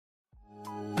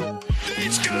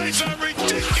guys are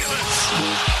ridiculous.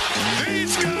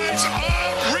 These guys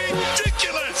are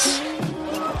ridiculous.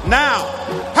 Now,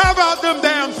 how about them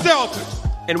damn Celtics?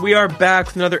 And we are back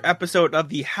with another episode of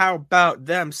the How About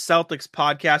Them Celtics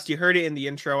podcast. You heard it in the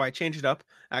intro. I changed it up.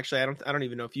 Actually, I don't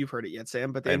even know if you've heard it yet,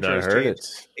 Sam, but the intro has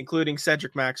changed, including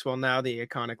Cedric Maxwell, now the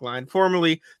iconic line,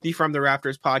 formerly the From the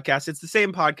Rafters podcast. It's the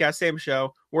same podcast, same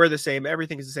show. We're the same.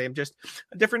 Everything is the same, just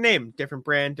a different name, different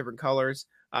brand, different colors,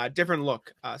 different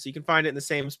look. So you can find it in the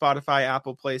same Spotify,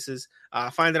 Apple places.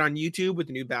 Find it on YouTube with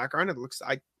the new background. It looks,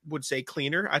 I would say,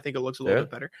 cleaner. I think it looks a little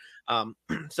bit better.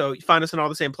 So you find us in all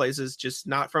the same places, just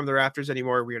not From the Rafters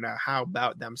anymore. We are now How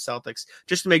About Them Celtics,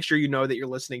 just to make sure you know that you're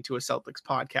listening to a Celtics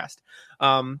podcast.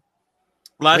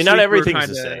 Not everything's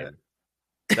the same.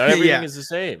 Not everything is the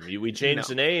same. We changed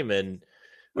the name, and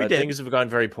things have gone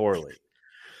very poorly.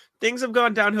 Things have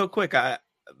gone downhill quick.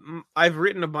 I've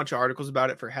written a bunch of articles about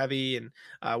it for Heavy and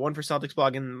one for Celtics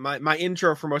blog. And my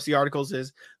intro for most of the articles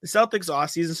is the Celtics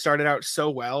offseason started out so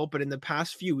well, but in the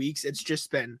past few weeks, it's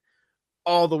just been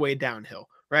all the way downhill,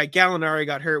 right? Gallinari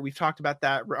got hurt. We've talked about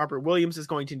that. Robert Williams is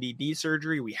going to need knee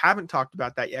surgery. We haven't talked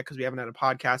about that yet because we haven't had a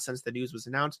podcast since the news was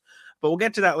announced, but we'll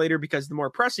get to that later because the more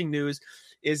pressing news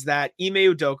is that Ime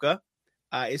Udoka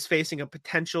is facing a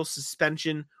potential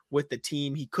suspension with the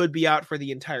team. He could be out for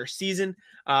the entire season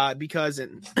because,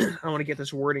 and I want to get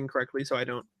this wording correctly so I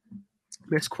don't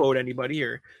misquote anybody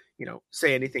or,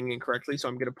 say anything incorrectly. So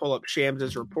I'm going to pull up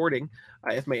Shams' reporting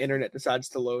if my internet decides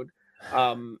to load.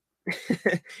 Ime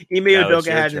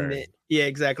Udoka had Ime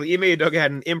Udoka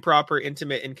had an improper,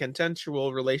 intimate, and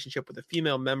consensual relationship with a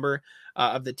female member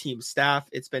of the team staff.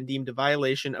 It's been deemed a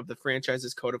violation of the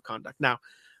franchise's code of conduct. Now,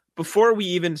 before we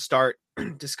even start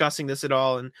discussing this at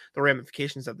all and the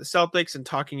ramifications of the Celtics and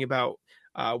talking about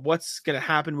what's going to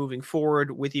happen moving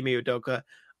forward with Ime Udoka,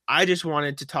 I just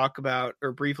wanted to talk about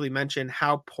or briefly mention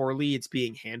how poorly it's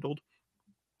being handled,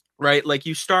 right? Like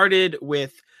you started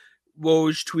with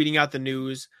Woj tweeting out the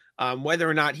news. Whether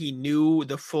or not he knew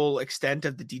the full extent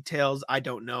of the details, I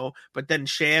don't know. But then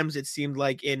Shams, it seemed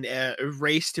like in a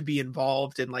race to be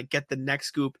involved and like get the next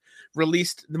scoop,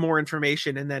 released the more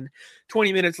information. And then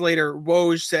 20 minutes later,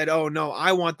 Woj said, "Oh no,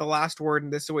 I want the last word in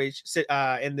this way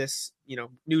in this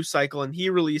news cycle." And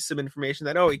he released some information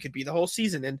that it could be the whole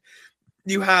season. And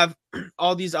you have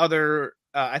all these other.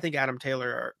 I think Adam Taylor,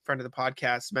 our friend of the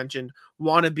podcast, mentioned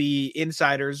wannabe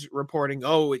insiders reporting,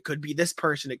 it could be this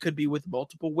person. It could be with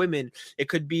multiple women. It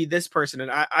could be this person. And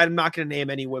I'm not going to name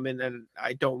any women, and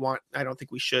I don't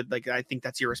think we should. Like, I think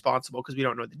that's irresponsible because we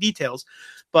don't know the details.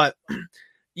 But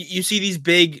you see these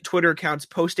big Twitter accounts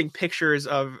posting pictures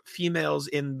of females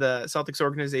in the Celtics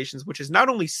organizations, which is not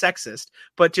only sexist,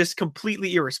 but just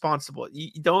completely irresponsible.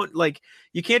 You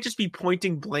can't just be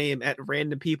pointing blame at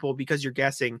random people because you're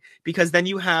guessing, because then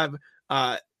you have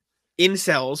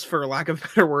incels, for lack of a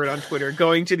better word, on Twitter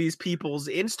going to these people's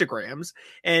Instagrams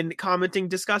and commenting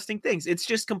disgusting things. It's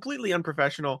just completely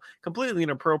unprofessional, completely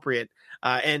inappropriate.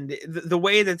 And the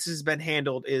way that this has been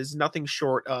handled is nothing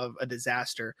short of a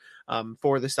disaster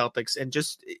for the Celtics. And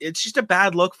it's just a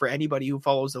bad look for anybody who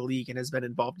follows the league and has been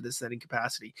involved in this setting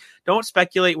capacity. Don't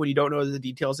speculate when you don't know the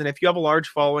details. And if you have a large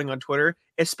following on Twitter,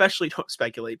 especially don't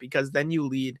speculate, because then you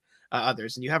lead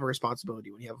others, and you have a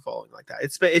responsibility when you have a following like that.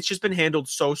 It's just been handled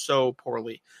so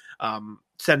poorly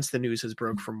since the news has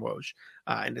broke from Woj,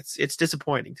 and it's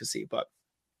disappointing to see. But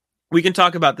we can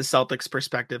talk about the Celtics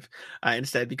perspective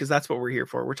instead, because that's what we're here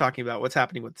for. We're talking about what's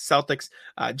happening with the Celtics.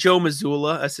 Joe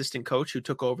Mazzulla, assistant coach who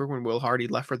took over when Will Hardy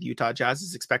left for the Utah Jazz,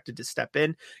 is expected to step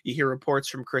in. You hear reports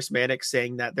from Chris Mannix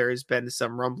saying that there has been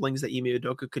some rumblings that Ime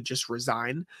Udoka could just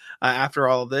resign after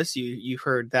all of this. You've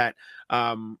heard that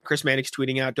Chris Mannix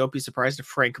tweeting out, "Don't be surprised if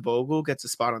Frank Vogel gets a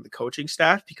spot on the coaching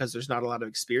staff because there's not a lot of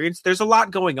experience." There's a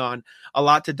lot going on, a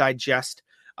lot to digest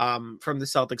from the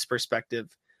Celtics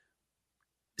perspective.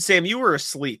 Sam, you were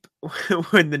asleep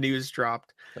when the news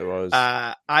dropped. I was.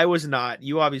 I was not.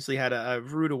 You obviously had a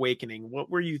rude awakening.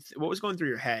 What were you? What was going through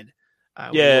your head?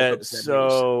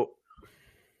 So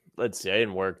let's see. I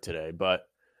didn't work today, but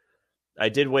I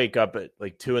did wake up at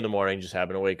like 2 a.m. Just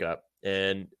happened to wake up,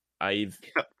 and I've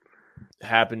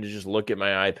happened to just look at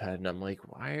my iPad, and I'm like,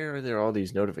 why are there all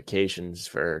these notifications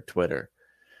for Twitter?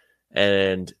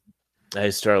 And I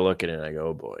start looking, and I go,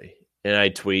 oh boy. And I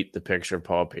tweet the picture of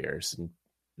Paul Pierce, and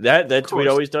that tweet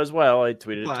always does well. I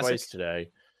tweeted it twice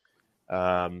today.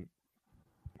 Yeah,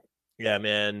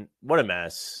 man, what a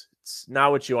mess. It's not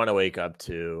what you want to wake up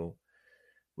to.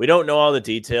 We don't know all the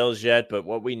details yet, but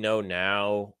what we know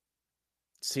now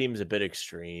seems a bit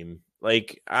extreme.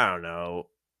 Like, I don't know.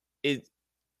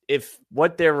 If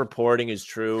what they're reporting is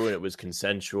true and it was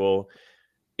consensual,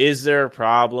 Is there a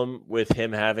problem with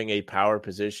him having a power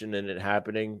position and it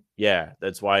happening? Yeah,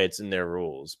 that's why it's in their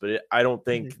rules. But I don't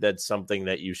think that's something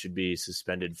that you should be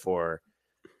suspended for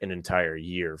an entire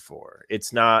year for.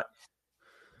 It's not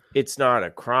a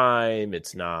crime.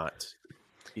 It's not.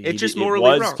 It's just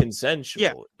morally wrong.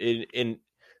 Consensual. Yeah.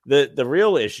 The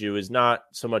real issue is not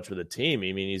so much with the team.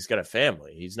 I mean, he's got a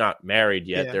family. He's not married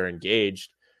yet. Yeah. They're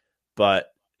engaged. But,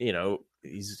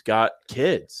 he's got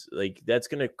kids. Like, that's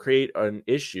going to create an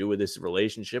issue with his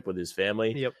relationship with his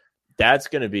family. Yep. That's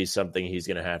going to be something he's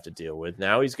going to have to deal with.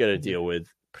 Now he's going to deal with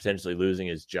potentially losing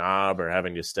his job or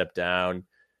having to step down.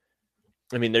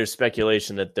 I mean, there's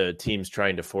speculation that the team's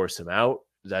trying to force him out.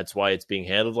 That's why it's being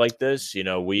handled like this.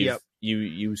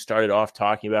 You started off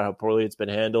talking about how poorly it's been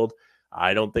handled.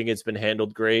 I don't think it's been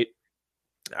handled great.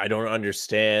 I don't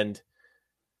understand.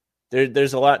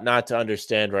 There's a lot not to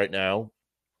understand right now.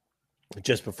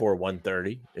 Just before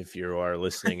 1:30, if you are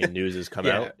listening and news has come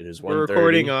out, it is 1:30. We're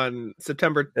recording on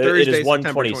Thursday, it is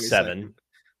 1:27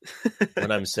 when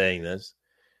I'm saying this.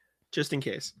 Just in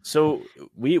case. So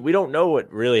we don't know what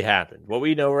really happened. What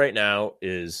we know right now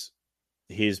is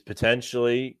he's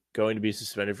potentially going to be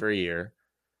suspended for a year.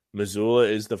 Missoula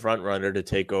is the front runner to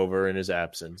take over in his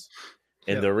absence.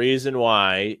 And the reason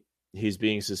why he's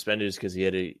being suspended is because he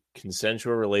had a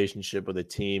consensual relationship with a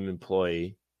team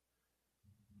employee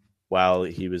while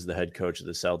he was the head coach of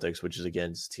the Celtics, which is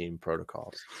against team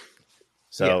protocols.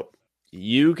 So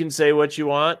you can say what you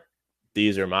want.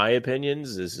 These are my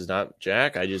opinions. This is not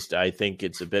Jack. I think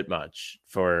it's a bit much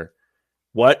for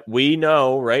what we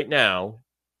know right now.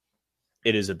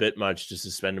 It is a bit much to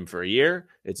suspend him for a year.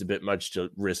 It's a bit much to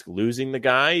risk losing the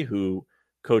guy who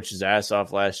coached his ass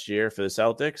off last year for the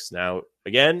Celtics. Now,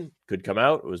 again, could come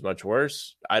out. It was much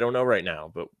worse. I don't know right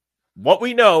now. But what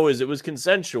we know is it was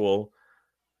consensual.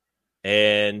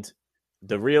 And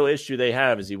the real issue they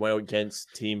have is he went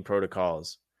against team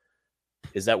protocols.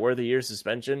 Is that worth a year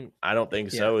suspension? I don't think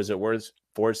so. Is it worth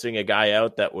forcing a guy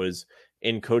out that was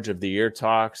in coach of the year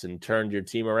talks and turned your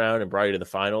team around and brought you to the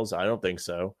finals? I don't think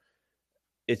so.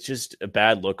 It's just a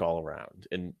bad look all around.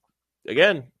 And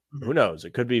again, who knows?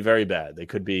 It could be very bad. They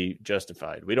could be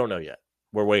justified. We don't know yet.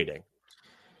 We're waiting.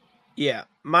 Yeah,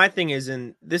 my thing is,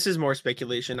 and this is more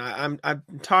speculation. I'm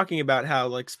talking about how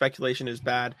like speculation is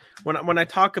bad. When I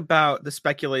talk about the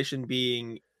speculation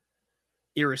being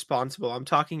irresponsible, I'm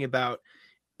talking about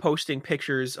posting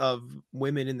pictures of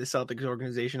women in the Celtics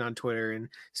organization on Twitter and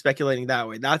speculating that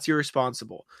way. That's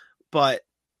irresponsible. But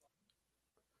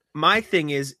my thing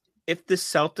is, if the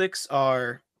Celtics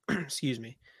are,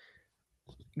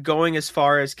 going as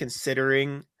far as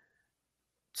considering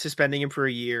suspending him for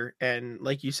a year, and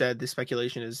like you said, the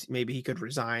speculation is maybe he could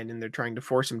resign and they're trying to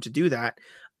force him to do that.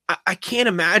 I can't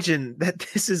imagine that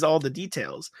this is all the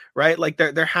details, right? Like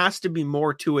there has to be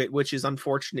more to it, which is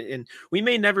unfortunate. And we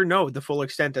may never know the full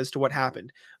extent as to what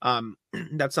happened.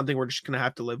 That's something we're just going to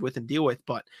have to live with and deal with.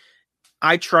 But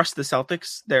I trust the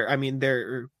Celtics.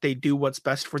 They do what's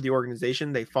best for the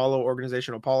organization. They follow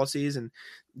organizational policies, and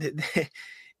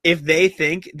if they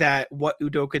think that what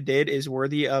Udoka did is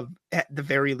worthy of, at the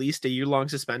very least, a year-long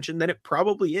suspension, then it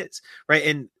probably is, right?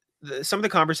 And some of the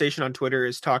conversation on Twitter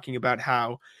is talking about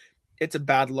how it's a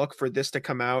bad look for this to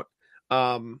come out,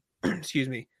 right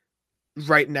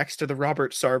next to the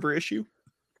Robert Sarver issue.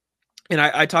 And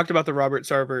I talked about the Robert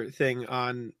Sarver thing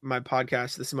on my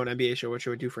podcast, the Simone NBA Show, which I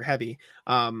would do for Heavy.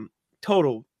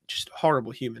 Total, just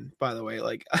horrible human, by the way.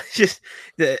 Like, I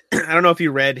don't know if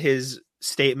you read his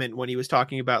statement when he was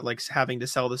talking about like having to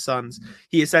sell the Suns.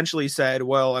 He essentially said,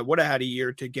 well, I would have had a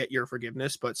year to get your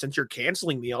forgiveness, but since you're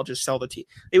canceling me, I'll just sell the team.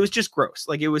 It was just gross.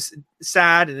 Like, it was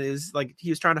sad. And it is like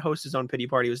he was trying to host his own pity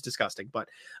party. It was disgusting. But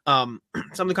some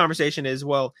of the conversation is,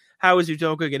 well, how is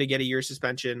Udoka going to get a year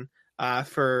suspension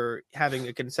for having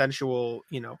a consensual,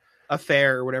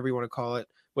 affair or whatever you want to call it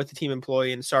with the team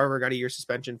employee, and Sarver got a year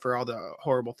suspension for all the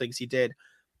horrible things he did.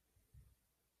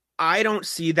 I don't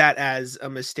see that as a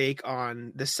mistake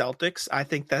on the Celtics. I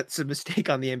think that's a mistake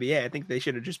on the NBA. I think they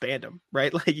should have just banned him,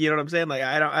 right? Like, you know what I'm saying? Like,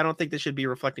 I don't think this should be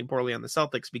reflecting poorly on the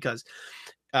Celtics, because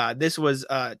this was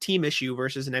a team issue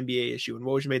versus an NBA issue. And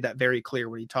Woj made that very clear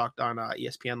when he talked on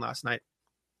ESPN last night.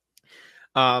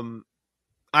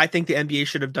 I think the NBA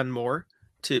should have done more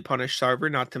to punish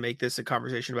Sarver, not to make this a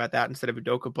conversation about that instead of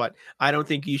Udoka, but I don't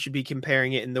think you should be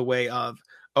comparing it in the way of,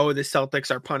 oh, the Celtics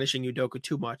are punishing Udoka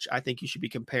too much. I think you should be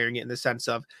comparing it in the sense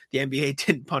of the NBA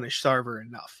didn't punish Sarver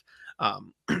enough.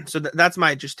 So that's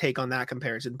my just take on that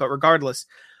comparison. But regardless,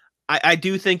 I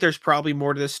do think there's probably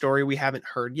more to this story we haven't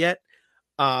heard yet.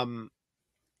 And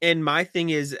my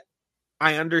thing is,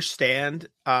 I understand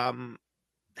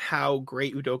how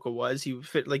great Udoka was.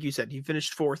 Like you said, he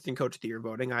finished 4th in Coach of the Year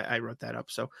voting. I wrote that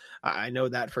up, so I know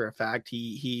that for a fact.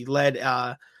 He led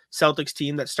Celtics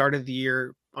team that started the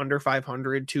year under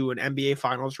 500 to an NBA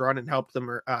Finals run and helped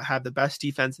them have the best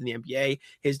defense in the NBA.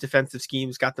 His defensive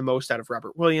schemes got the most out of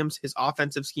Robert Williams. His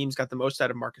offensive schemes got the most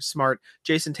out of Marcus Smart.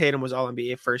 Jason Tatum was All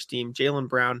NBA first team. Jaylen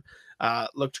Brown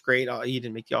looked great. He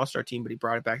didn't make the All-Star team, but he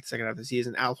brought it back the second half of the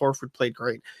season. Al Horford played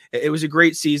great. It was a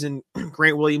great season.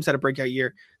 Grant Williams had a breakout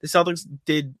year. The Celtics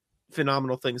did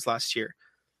phenomenal things last year,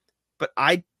 but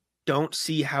I don't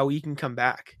see how he can come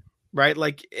back, right?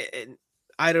 Like,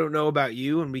 I don't know about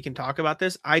you, and we can talk about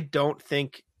this. I don't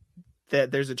think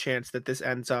that there's a chance that this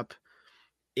ends up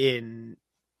in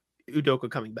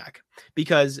Udoka coming back,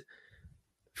 because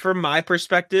from my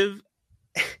perspective,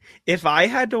 if I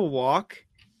had to walk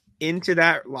into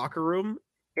that locker room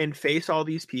and face all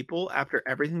these people after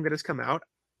everything that has come out,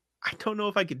 I don't know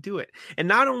if I could do it. And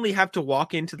not only have to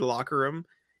walk into the locker room,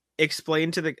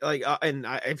 explain to the and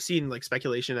I've seen like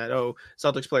speculation that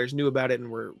Celtics players knew about it and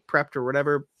were prepped or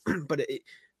whatever, but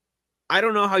I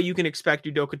don't know how you can expect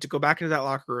Udoka to go back into that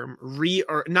locker room,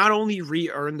 not only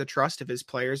re-earn the trust of his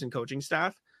players and coaching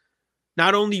staff,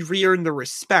 not only re-earn the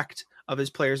respect of his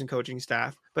players and coaching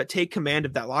staff, but take command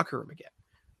of that locker room again,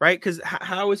 right? Because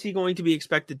how is he going to be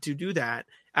expected to do that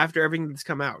after everything that's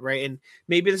come out, right? And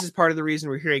maybe this is part of the reason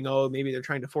we're hearing, maybe they're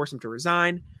trying to force him to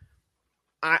resign.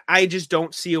 I just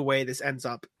don't see a way this ends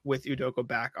up with Udoka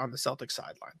back on the Celtics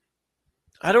sideline.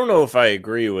 I don't know if I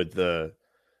agree with the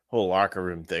whole locker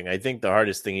room thing. I think the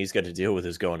hardest thing he's got to deal with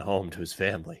is going home to his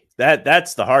family.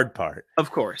 That's the hard part. Of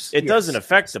course. It doesn't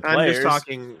affect the players. I'm just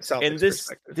talking Celtics and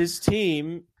this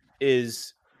team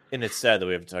is, and it's sad that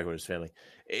we have to talk about his family.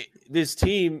 This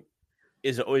team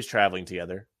is always traveling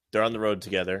together. They're on the road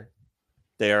together.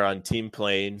 They are on team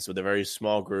planes with a very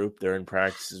small group. They're in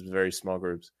practices with very small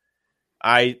groups.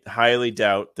 I highly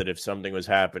doubt that if something was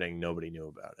happening, nobody knew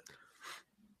about it.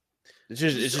 It's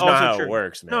just not how it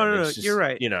works, man. No, just, you're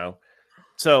right.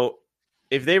 So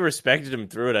if they respected him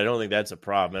through it, I don't think that's a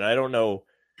problem. And I don't know.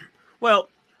 Well,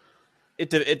 it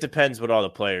depends what all the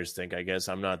players think, I guess.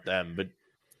 I'm not them. But,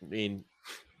 I mean, in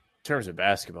terms of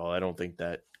basketball, I don't think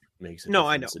that makes a difference.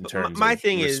 I know. In terms my of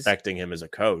thing respecting him as a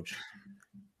coach.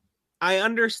 I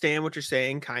understand what you're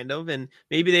saying, kind of, and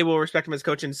maybe they will respect him as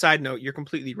coach. And side note, you're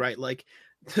completely right. Like,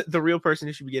 the real person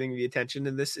who should be getting the attention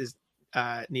in this is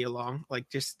Nia Long. Like,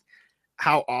 just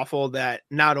how awful that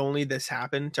not only this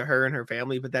happened to her and her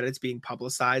family, but that it's being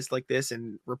publicized like this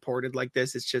and reported like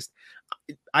this. It's just,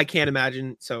 I can't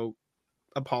imagine. So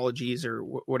apologies or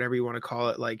whatever you want to call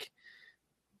it. Like,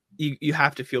 you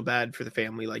have to feel bad for the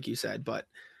family, like you said, but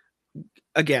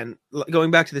again,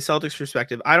 going back to the Celtics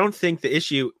perspective, I don't think the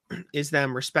issue is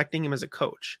them respecting him as a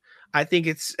coach. I think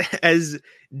it's as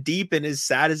deep and as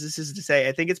sad as this is to say,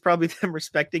 I think it's probably them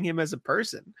respecting him as a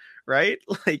person, right?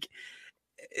 Like,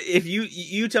 if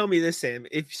you tell me this, Sam,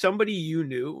 if somebody you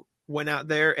knew went out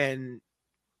there and,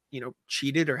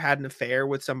 cheated or had an affair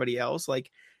with somebody else, like,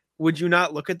 would you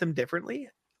not look at them differently?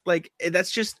 Like,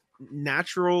 that's just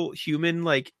natural human,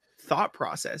 like, thought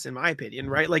process, in my opinion,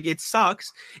 right? Like, it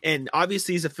sucks, and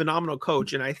obviously he's a phenomenal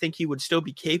coach, and I think he would still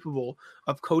be capable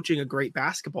of coaching a great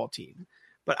basketball team,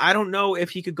 but I don't know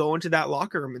if he could go into that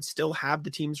locker room and still have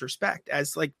the team's respect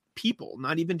as, like, people,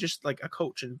 not even just like a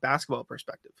coach and basketball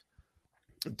perspective.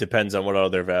 It depends on what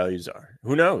all their values are.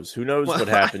 Who knows what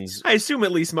happens? I assume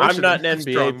at least most. I'm not an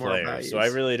NBA player, so I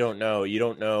really don't know. You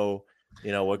don't know,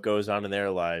 what goes on in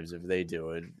their lives if they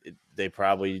do it. They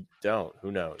probably don't.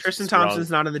 Who knows? Tristan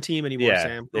Thompson's not on the team anymore, yeah,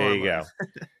 Sam. There you go.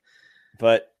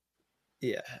 But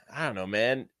yeah, I don't know,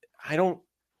 man. I don't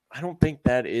think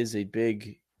that is a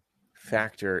big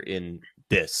factor in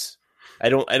this. I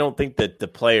don't think that the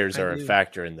players are a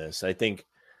factor in this. I think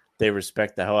they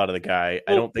respect the hell out of the guy.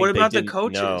 Well, I don't think what about they the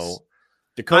coaches? Know.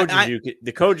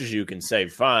 The coaches you can say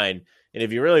fine. And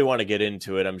if you really want to get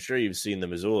into it, I'm sure you've seen the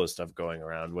Missoula stuff going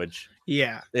around, which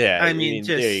yeah. I mean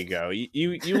there you go.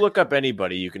 You look up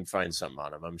anybody, you can find something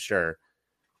on them, I'm sure.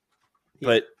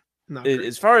 But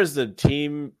as far as the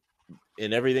team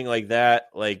and everything like that,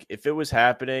 like if it was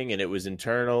happening and it was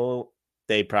internal,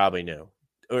 they probably knew.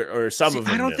 Or some of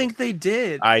them I don't knew. think they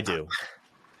did. I do.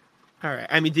 All right.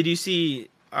 I mean, did you see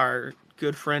our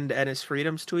good friend Ennis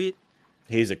Freedom's tweet?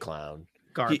 He's a clown.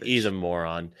 Garbage. He's a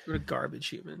moron. What a garbage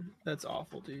human. That's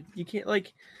awful, dude. You can't,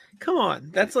 like, come on.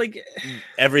 That's like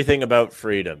everything about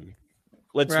freedom.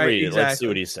 Let's read it. Exactly. Let's see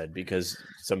what he said, because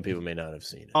some people may not have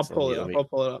seen it. I'll pull it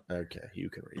up. Okay, you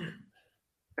can read it.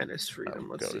 Ennis Freedom.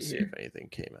 Let's go to see if anything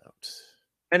came out.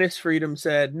 Ennis Freedom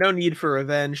said, "No need for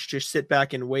revenge. Just sit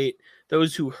back and wait.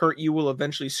 Those who hurt you will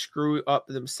eventually screw up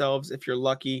themselves if you're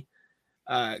lucky.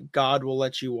 God will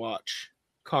let you watch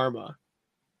Karma.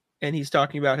 And he's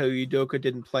talking about how Udoka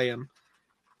didn't play him.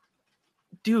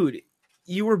 Dude,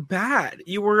 you were bad.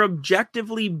 You were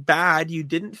objectively bad. You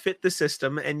didn't fit the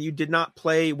system, and you did not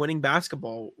play winning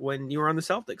basketball when you were on the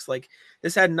Celtics. Like,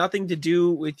 this had nothing to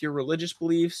do with your religious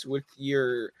beliefs, with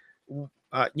your,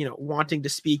 wanting to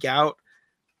speak out.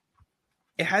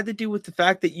 It had to do with the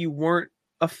fact that you weren't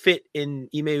a fit in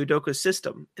Ime Udoka's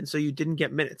system, and so you didn't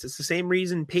get minutes. It's the same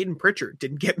reason Peyton Pritchard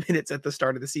didn't get minutes at the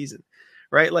start of the season,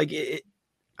 right? Like,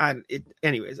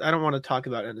 anyways, I don't want to talk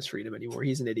about Enes Freedom anymore.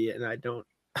 He's an idiot, and I don't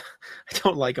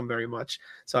like him very much,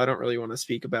 so I don't really want to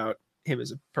speak about him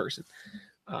as a person.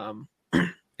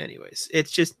 Anyways,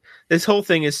 it's just, this whole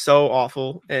thing is so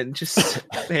awful and just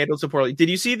handled so poorly. Did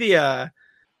you see the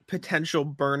potential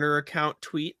burner account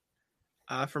tweet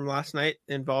from last night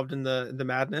involved in the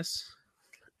madness?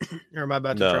 Or am I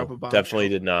about to drop a bomb? Definitely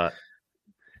did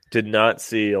not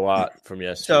see a lot from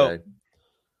yesterday. So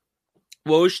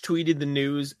Woj tweeted the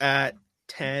news at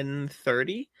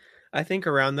 10:30, I think,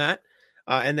 around that.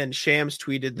 And then Shams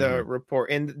tweeted the report,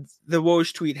 and the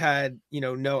Woj tweet had,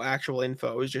 no actual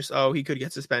info. It was just, he could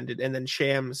get suspended. And then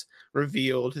Shams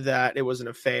revealed that it was an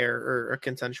affair or a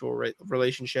consensual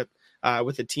relationship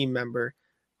with a team member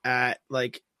at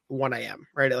like 1 a.m.,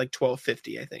 right? At like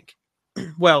 12:50, I think.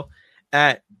 Well,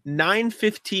 at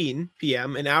 9:15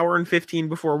 p.m., an hour and 15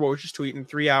 before Woj's tweet and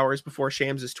 3 hours before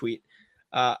Shams's tweet,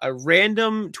 a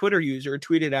random Twitter user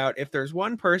tweeted out, if there's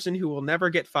one person who will never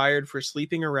get fired for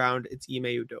sleeping around, it's Ime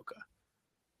Udoka.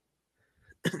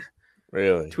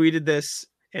 Really? Tweeted this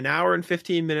an hour and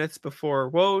 15 minutes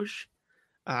before Woj,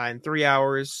 and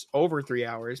over 3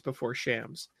 hours before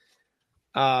Shams.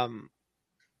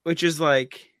 Which is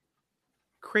like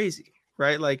crazy,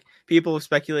 right? Like, people have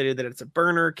speculated that it's a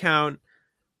burner account.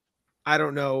 I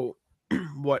don't know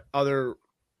what other,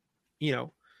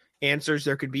 answers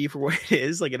there could be for what it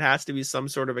is. Like, it has to be some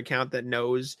sort of account that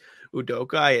knows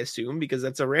Udoka, I assume, because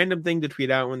that's a random thing to tweet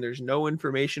out when there's no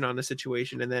information on the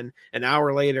situation, and then an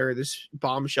hour later this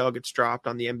bombshell gets dropped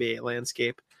on the NBA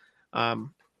landscape,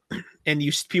 and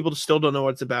people still don't know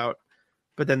what it's about,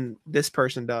 but then this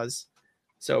person does.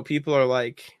 So people are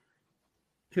like,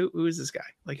 who is this guy?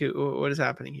 Like, what is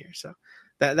happening here? So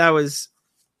that was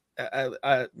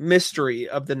a mystery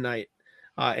of the night.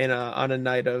 On a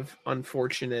night of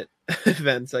unfortunate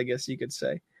events, I guess you could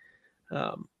say.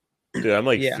 Dude, I'm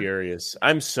furious.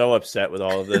 I'm so upset with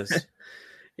all of this.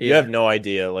 You have no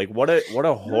idea. Like, what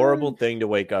a horrible thing to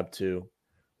wake up to.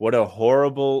 What a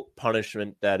horrible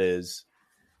punishment that is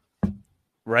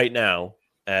right now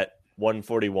at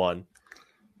 1:41.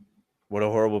 What a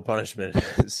horrible punishment it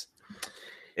is.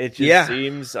 It just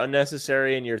seems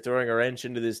unnecessary, and you're throwing a wrench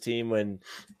into this team when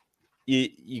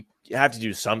you have to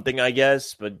do something, I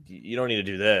guess, but you don't need to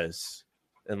do this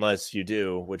unless you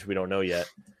do, which we don't know yet.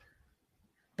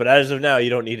 But as of now, you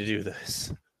don't need to do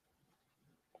this.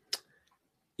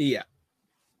 Yeah.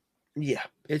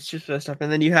 It's just messed up. And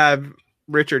then you have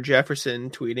Richard Jefferson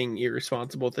tweeting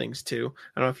irresponsible things too.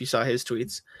 I don't know if you saw his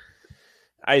tweets.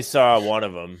 I saw one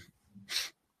of them.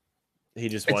 He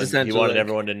wanted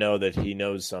everyone to know that he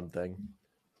knows something.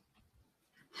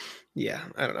 Yeah,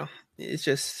 I don't know.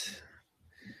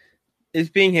 It's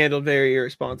being handled very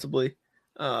irresponsibly.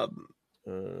 God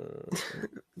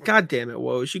damn it,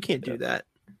 Woj. You can't do that.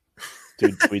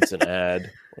 Dude tweets an ad.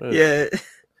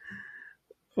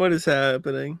 What is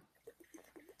happening?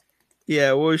 Yeah,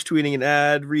 Woj tweeting an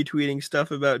ad, retweeting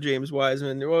stuff about James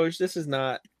Wiseman. Woj, this is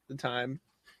not the time.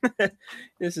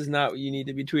 This is not what you need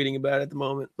to be tweeting about at the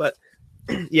moment. But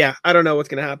yeah, I don't know what's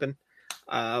going to happen.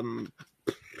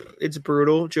 It's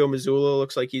brutal. Joe Mazzulla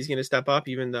looks like he's going to step up,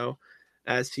 even though,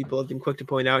 as people have been quick to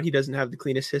point out, he doesn't have the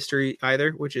cleanest history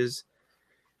either, which is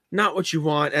not what you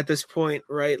want at this point,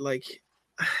 right? Like,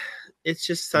 it's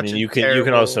just such you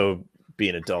can also be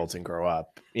an adult and grow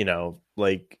up,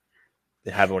 like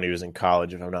it happened when he was in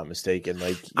college, if I'm not mistaken.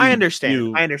 Like, I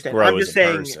understand. I'm just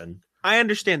saying, person. I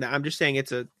understand that. I'm just saying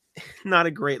it's not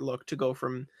a great look to go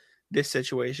from this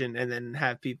situation and then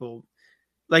have people,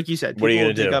 like you said, people what are you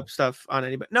gonna dig do? up stuff on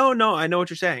anybody. No, I know what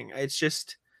you're saying. It's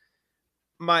just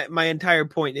my entire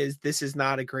point is this is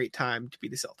not a great time to be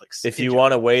the Celtics. If you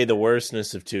want to weigh the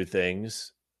worstness of two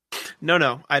things.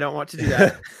 No, I don't want to do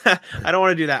that. I don't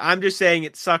want to do that. I'm just saying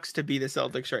it sucks to be the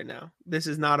Celtics right now. This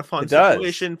is not a fun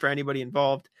situation for anybody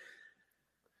involved.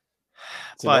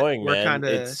 It's annoying, we're man. kind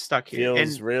of stuck here.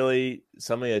 Feels really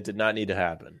something that did not need to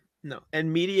happen. No,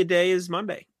 and media day is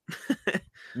Monday,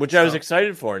 which I was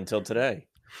excited for until today.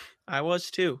 I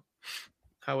was too.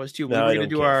 No, we're going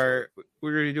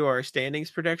to do our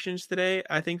standings predictions today,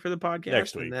 I think, for the podcast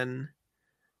next week. And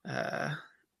then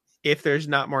if there's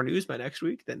not more news by next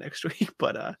week, then next week.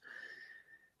 But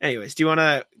anyways, do you want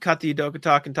to cut the Udoka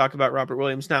talk and talk about Robert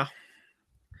Williams now?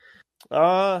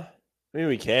 I mean,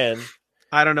 we can.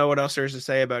 I don't know what else there's to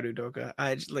say about Udoka.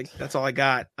 That's all I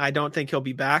got. I don't think he'll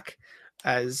be back,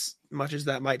 as much as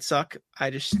that might suck. I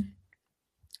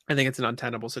think it's an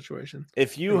untenable situation.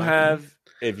 If you're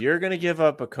going to give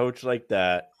up a coach like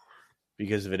that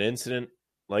because of an incident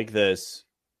like this,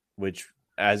 which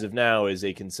as of now is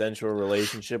a consensual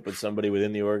relationship with somebody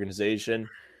within the organization,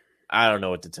 I don't know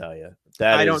what to tell you.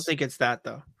 I don't think it's that,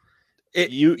 though.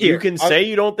 You can say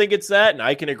you don't think it's that, and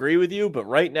I can agree with you, but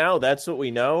right now that's what we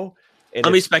know. And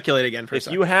let me speculate again for a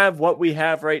second. If you have what we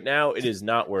have right now, it is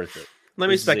not worth it. Let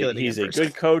me speculate. He's a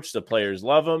good coach. The players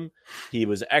love him. He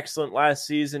was excellent last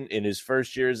season. In his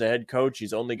first year as a head coach,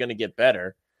 he's only going to get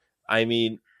better. I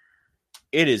mean,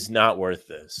 it is not worth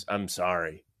this. I'm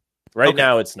sorry. Right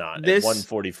now, it's not. At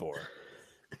 144.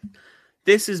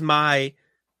 This is my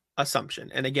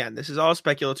assumption. And again, this is all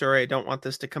speculatory. I don't want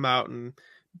this to come out and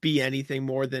be anything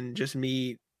more than just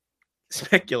me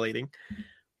speculating.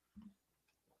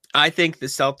 I think the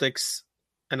Celtics,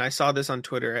 and I saw this on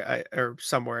Twitter or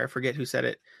somewhere, I forget who said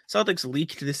it. Celtics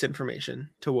leaked this information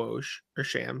to Woj or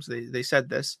Shams. They said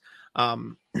this,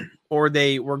 or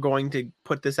they were going to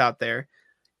put this out there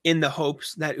in the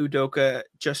hopes that Udoka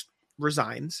just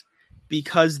resigns,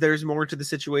 because there's more to the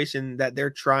situation that they're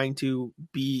trying to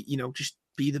be, just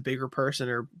be the bigger person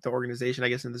or the organization, I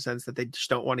guess, in the sense that they just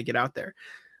don't want to get out there.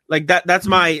 Like that's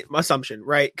my assumption,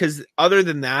 right? Because other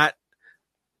than that,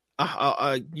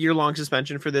 a year-long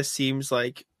suspension for this seems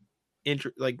like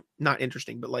not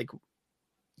interesting, but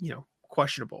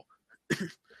questionable.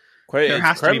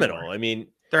 It's criminal. I mean,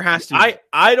 there has to be.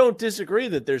 I don't disagree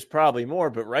that there's probably more,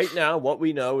 but right now what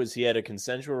we know is he had a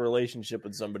consensual relationship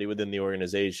with somebody within the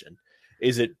organization.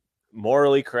 Is it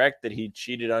morally correct that he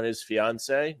cheated on his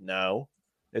fiance? No,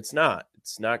 it's not.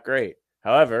 It's not great.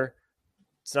 However,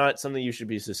 it's not something you should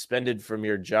be suspended from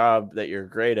your job that you're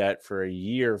great at for a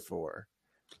year for.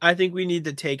 I think we need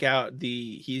to take out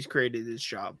the he's created his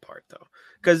job part, though,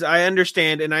 because I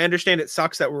understand it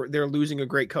sucks that they're losing a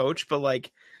great coach, but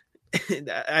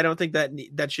I don't think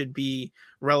that should be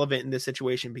relevant in this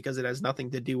situation, because it has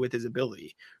nothing to do with his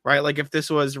ability, right? Like if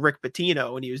this was Rick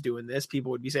Pitino and he was doing this,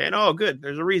 people would be saying, "Oh, good,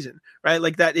 there's a reason," right?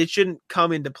 Like that, it shouldn't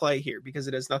come into play here because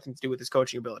it has nothing to do with his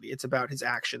coaching ability. It's about his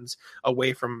actions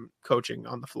away from coaching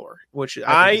on the floor, which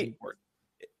I think is important.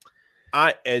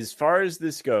 As far as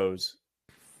this goes,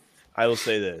 I will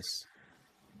say this.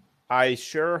 I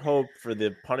sure hope for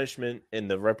the punishment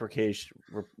and the repercussions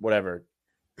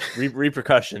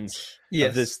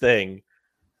of this thing,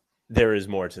 there is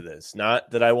more to this.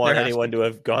 Not that I want anyone to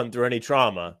have gone through any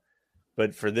trauma,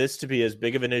 but for this to be as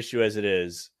big of an issue as it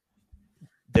is,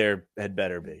 there had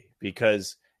better be.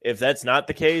 Because if that's not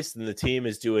the case, then the team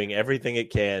is doing everything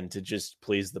it can to just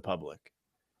please the public,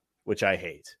 which I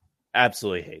hate.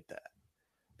 Absolutely hate that.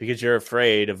 Because you're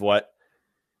afraid of what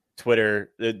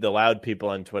Twitter, the loud people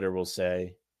on Twitter will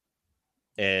say,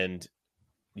 and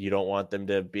you don't want them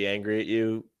to be angry at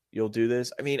you. You'll do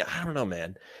this. I mean, I don't know,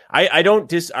 man.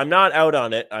 I'm not out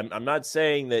on it. I'm not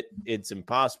saying that it's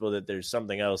impossible that there's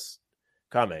something else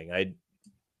coming. I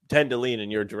tend to lean in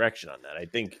your direction on that. I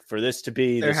think for this to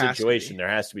be the situation, there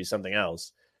has to be something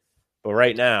else. But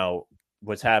right now,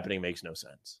 what's happening makes no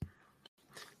sense.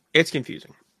 It's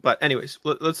confusing. But anyways,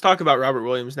 let's talk about Robert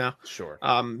Williams now. Sure.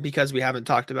 Because we haven't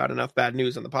talked about enough bad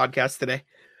news on the podcast today.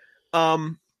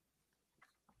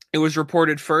 It was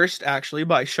reported first, actually,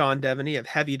 by Sean Devaney of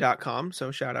Heavy.com. So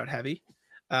shout out Heavy.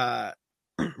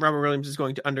 Robert Williams is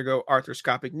going to undergo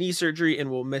arthroscopic knee surgery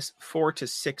and will miss 4 to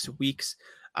 6 weeks.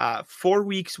 4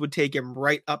 weeks would take him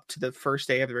right up to the first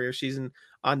day of the regular season.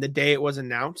 On the day it was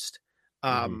announced,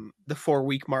 the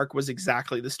 4-week mark was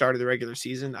exactly the start of the regular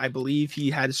season. I believe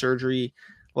he had surgery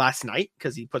last night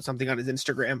because he put something on his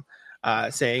Instagram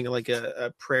saying like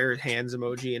a prayer hands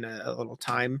emoji and a little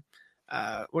time.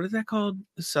 What is that called?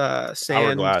 Sand.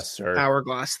 Hourglass, sir.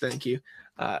 Hourglass. Thank you.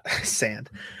 Sand.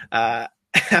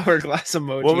 Hourglass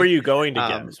emoji. What were you going to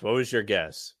guess? What was your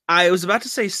guess? I was about to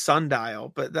say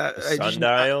sundial, but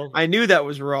sundial. I knew that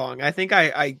was wrong. I think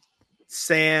I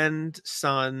sand,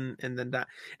 sun, and then that.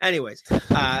 Anyways,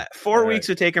 4 weeks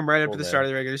would take him right up to the start of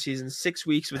the regular season. 6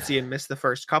 weeks would see him miss the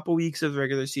first couple weeks of the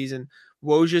regular season.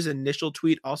 Woj's initial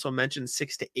tweet also mentioned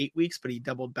 6 to 8 weeks, but he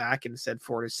doubled back and said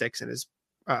 4 to 6 in his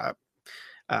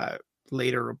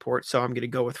later report. So I'm going to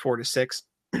go with 4 to 6.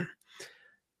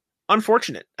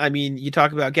 Unfortunate. I mean, you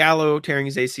talk about Gallo tearing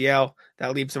his ACL.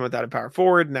 That leaves him without a power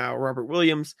forward. Now Robert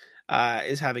Williams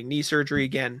is having knee surgery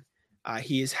again.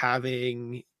 He is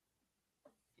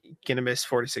going to miss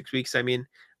 4 to 6 weeks. I mean,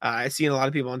 I've seen a lot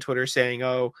of people on Twitter saying,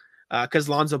 because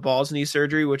Lonzo Ball's knee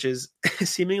surgery, which is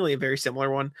seemingly a very similar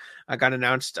one, got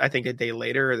announced, I think, a day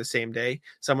later or the same day.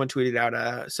 Someone tweeted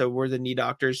out, so we're the knee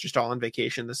doctors just all on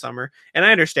vacation this summer. And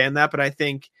I understand that, but I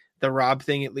think the Rob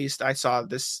thing, at least I saw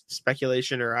this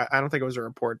speculation, or I don't think it was a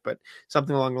report, but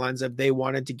something along the lines of they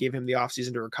wanted to give him the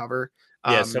offseason to recover.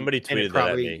 Yeah, somebody tweeted that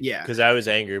at me. Yeah. Because I was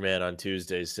angry, man, on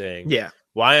Tuesday saying, yeah,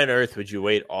 why on earth would you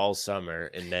wait all summer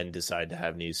and then decide to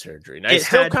have knee surgery? And I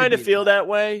still kind of feel that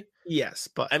way. Yes,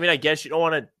 but I mean, I guess you don't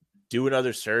want to do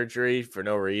another surgery for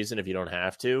no reason if you don't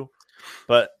have to.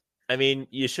 But I mean,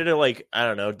 you should have, like, I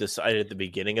don't know, decided at the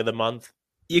beginning of the month.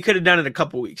 You could have done it a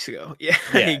couple weeks ago. Yeah,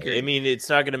 I mean, it's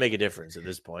not going to make a difference at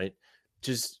this point.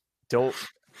 Just don't.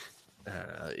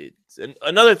 It's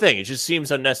another thing. It just seems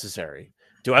unnecessary.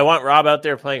 Do I want Rob out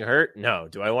there playing hurt? No.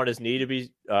 Do I want his knee to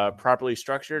be properly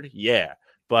structured? Yeah.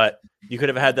 But you could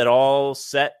have had that all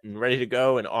set and ready to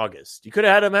go in August. You could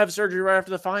have had him have surgery right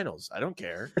after the finals. I don't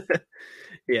care.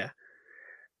 Yeah.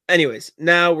 Anyways,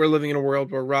 now we're living in a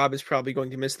world where Rob is probably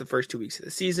going to miss the first 2 weeks of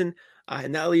the season.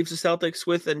 And that leaves the Celtics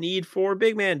with a need for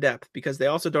big man depth because they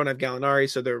also don't have Gallinari.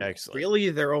 So they're really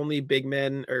their only big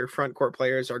men or front court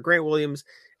players are Grant Williams,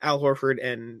 Al Horford,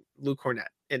 and Luke Cornett.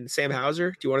 And Sam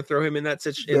Hauser, do you want to throw him in that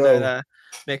that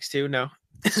mix too? No.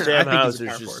 Sam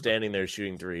Hauser's just standing there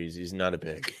shooting threes. He's not a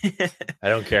big. I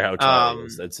don't care how tall he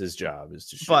is. That's his job, is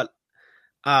to shoot.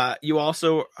 But you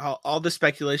also, all the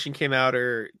speculation came out,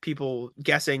 or people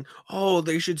guessing,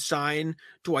 they should sign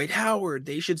Dwight Howard.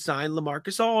 They should sign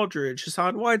LaMarcus Aldridge,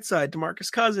 Hassan Whiteside,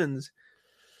 DeMarcus Cousins.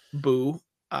 Boo.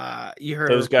 You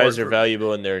heard those guys are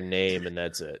valuable in their name, and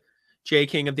that's it. Jay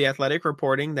King of The Athletic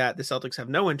reporting that the Celtics have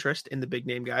no interest in the big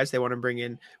name guys. They want to bring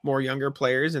in more younger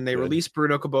players, and they released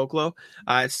Bruno Caboclo.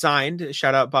 Signed,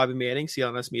 shout out Bobby Manning,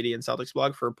 CLNS Media and Celtics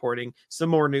blog for reporting some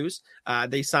more news.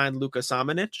 They signed Luka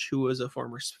Samanic, who was a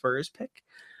former Spurs pick.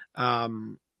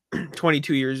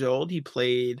 22 years old. He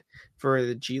played for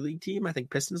the G League team, I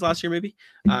think Pistons last year, maybe.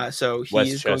 So he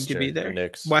is going to be there.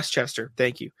 Knicks. Westchester,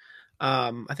 thank you.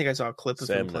 I think I saw a clip of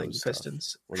him playing the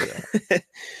Pistons.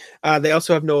 They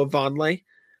also have Noah Vonleh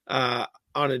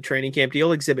on a training camp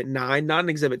deal, Exhibit 9, not an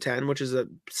Exhibit 10, which is a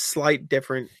slight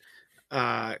different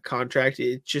contract.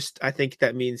 It just, I think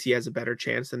that means he has a better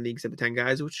chance than the Exhibit 10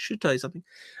 guys, which should tell you something.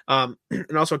 And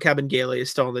also Kevin Gailey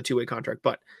is still on the two-way contract.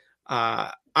 But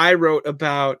I wrote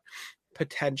about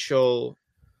potential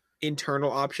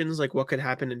internal options, like what could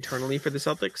happen internally for the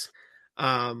Celtics.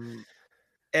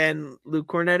 And Luke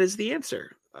Cornett is the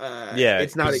answer.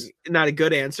 It's not a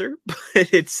good answer, but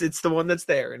it's the one that's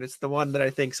there, and it's the one that I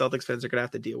think Celtics fans are going to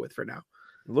have to deal with for now.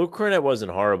 Luke Cornett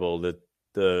wasn't horrible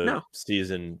the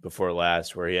season before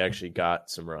last, where he actually got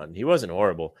some run. He wasn't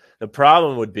horrible. The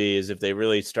problem would be is if they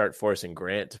really start forcing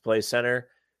Grant to play center.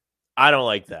 I don't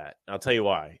like that. I'll tell you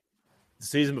why. The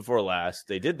season before last,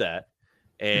 they did that,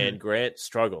 and Grant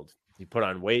struggled. He put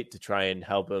on weight to try and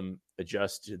help him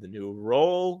adjust to the new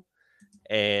role,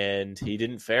 and he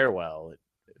didn't fare well. It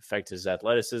affected his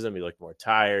athleticism. He looked more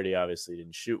tired. He obviously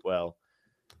didn't shoot well.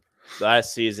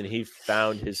 Last season, he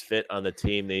found his fit on the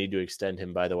team. They need to extend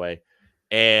him, by the way.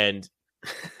 And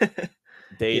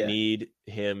they need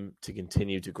him to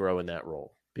continue to grow in that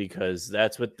role, because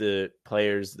that's what the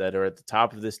players that are at the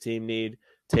top of this team need.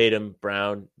 Tatum,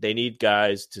 Brown, they need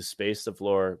guys to space the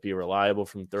floor, be reliable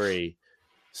from three,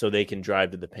 so they can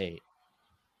drive to the paint.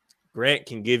 Grant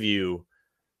can give you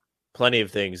plenty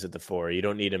of things at the four. You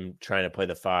don't need him trying to play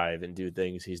the five and do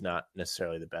things he's not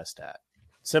necessarily the best at.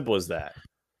 Simple as that.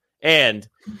 And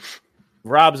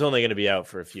Rob's only going to be out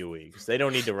for a few weeks. They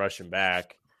don't need to rush him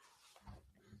back.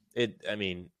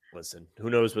 Listen, who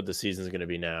knows what the season's going to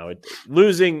be now.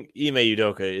 Losing Ime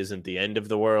Udoka isn't the end of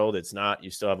the world. It's not.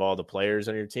 You still have all the players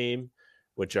on your team,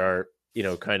 which are,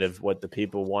 kind of what the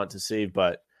people want to see.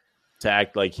 But to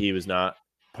act like he was not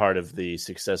part of the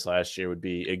success last year would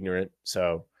be ignorant.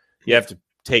 So you have to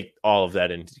take all of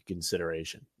that into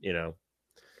consideration.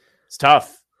 It's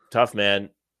tough, man.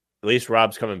 At least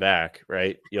Rob's coming back,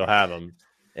 right? You'll have him,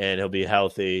 and he'll be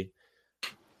healthy.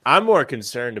 I'm more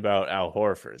concerned about Al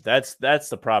Horford. That's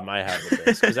the problem I have with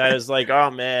this, because I was like,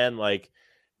 oh man, like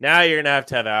now you're gonna have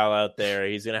to have Al out there.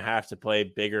 He's gonna have to play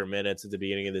bigger minutes at the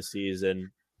beginning of the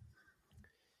season.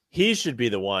 He should be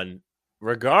the one,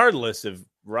 regardless of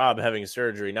Rob having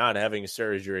surgery, not having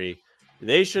surgery.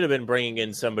 They should have been bringing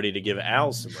in somebody to give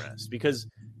Al some rest, because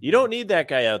you don't need that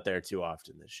guy out there too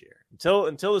often this year.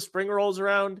 Until the spring rolls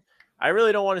around, I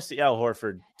really don't want to see Al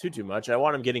Horford too much. I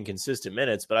want him getting consistent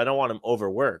minutes, but I don't want him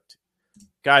overworked.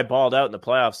 Guy balled out in the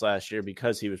playoffs last year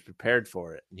because he was prepared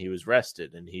for it, and he was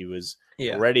rested, and he was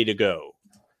ready to go.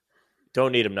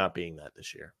 Don't need him not being that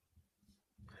this year.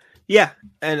 Yeah,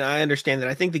 and I understand that.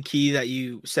 I think the key that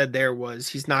you said there was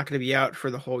he's not going to be out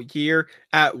for the whole year.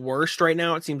 At worst, right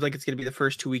now, it seems like it's going to be the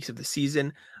first 2 weeks of the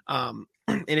season. And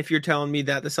if you're telling me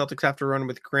that the Celtics have to run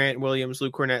with Grant Williams,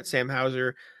 Luke Cornett, Sam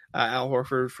Hauser, Al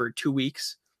Horford for 2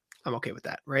 weeks, I'm okay with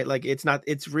that, right? Like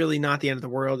it's really not the end of the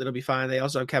world. It'll be fine. They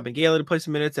also have Kevin Gailey to play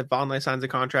some minutes. If Vonleh signs a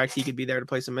contract, he could be there to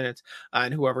play some minutes,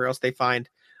 and whoever else they find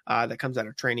that comes out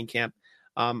of training camp.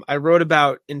 I wrote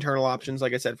about internal options,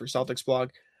 like I said, for Celtics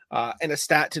blog. And a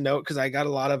stat to note, because I got a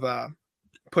lot of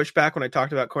pushback when I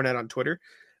talked about Cornette on Twitter.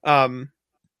 Cornette's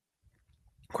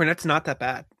not that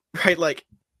bad, right? Like,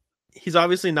 he's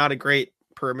obviously not a great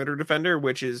perimeter defender,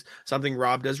 which is something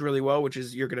Rob does really well, which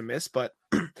is you're going to miss. But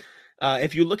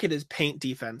if you look at his paint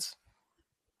defense,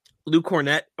 Luke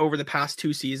Cornett over the past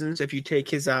 2 seasons, if you take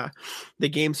his the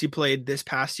games he played this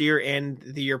past year and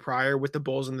the year prior with the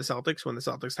Bulls and the Celtics, when the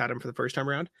Celtics had him for the first time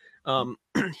around,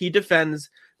 he defends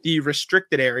the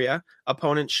restricted area.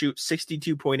 Opponents shoot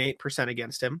 62.8%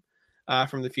 against him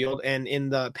from the field, and in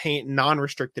the paint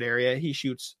non-restricted area, he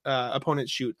shoots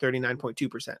opponents shoot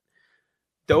 39.2%.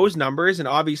 Those numbers, and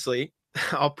obviously,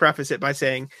 I'll preface it by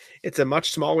saying it's a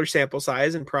much smaller sample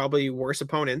size and probably worse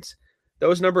opponents.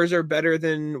 Those numbers are better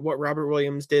than what Robert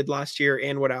Williams did last year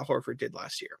and what Al Horford did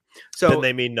last year. So then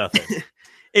they mean nothing.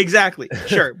 Exactly.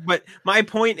 Sure. But my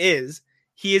point is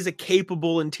he is a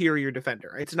capable interior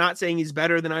defender. It's not saying he's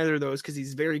better than either of those, because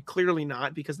he's very clearly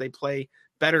not, because they play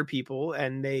better people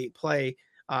and they play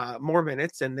more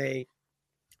minutes and they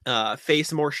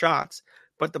face more shots.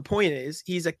 But the point is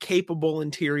he's a capable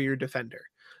interior defender.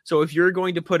 So if you're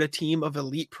going to put a team of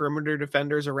elite perimeter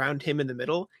defenders around him in the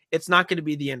middle, it's not going to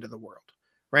be the end of the world,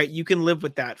 right? You can live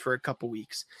with that for a couple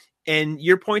weeks. And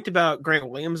your point about Grant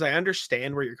Williams, I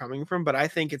understand where you're coming from, but I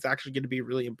think it's actually going to be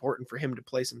really important for him to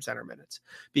play some center minutes,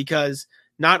 because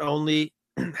not only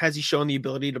has he shown the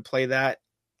ability to play that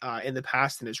in the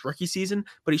past in his rookie season,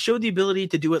 but he showed the ability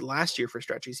to do it last year for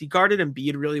stretches. He guarded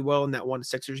Embiid really well in that 1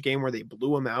 Sixers game where they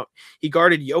blew him out. He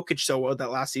guarded Jokic so well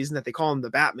that last season that they call him the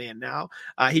Batman now.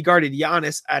 He guarded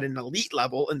Giannis at an elite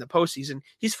level in the postseason.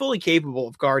 He's fully capable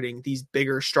of guarding these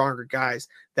bigger, stronger guys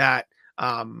that,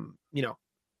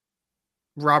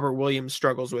 Robert Williams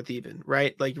struggles with even,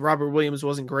 right? Like Robert Williams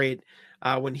wasn't great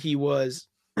when he was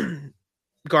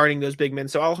guarding those big men.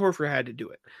 So Al Horford had to do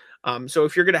it. So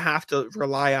if you're going to have to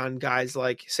rely on guys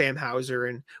like Sam Hauser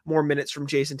and more minutes from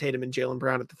Jason Tatum and Jaylen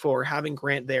Brown at the floor, having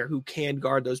Grant there who can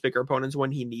guard those bigger opponents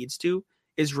when he needs to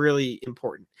is really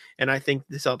important. And I think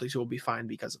the Celtics will be fine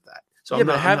because of that. So yeah,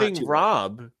 but having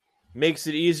Rob makes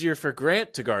it easier for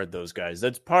Grant to guard those guys.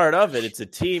 That's part of it. It's a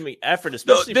team effort,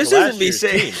 especially this for last isn't me year's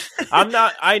saying team.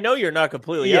 I know you're not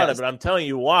completely out of it, but I'm telling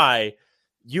you why.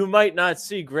 You might not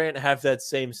see Grant have that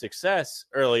same success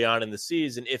early on in the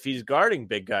season if he's guarding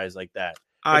big guys like that.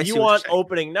 If you want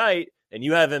opening night and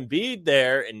you have Embiid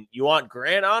there and you want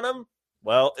Grant on him,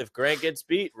 well, if Grant gets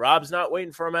beat, Rob's not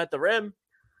waiting for him at the rim.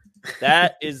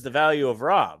 That is the value of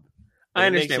Rob. And I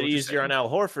understand. It makes it easier on Al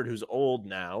Horford, who's old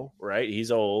now, right?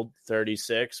 He's old,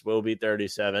 36, will be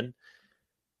 37.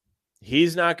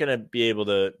 He's not going to be able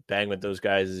to bang with those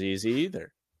guys as easy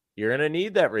either. You're going to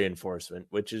need that reinforcement,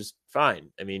 which is fine.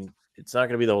 I mean, it's not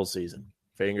going to be the whole season.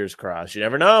 Fingers crossed. You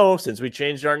never know. Since we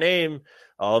changed our name,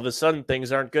 all of a sudden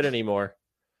things aren't good anymore.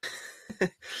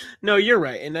 No, you're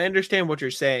right. And I understand what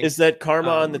you're saying. Is that karma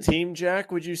on the team, Jack,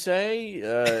 would you say?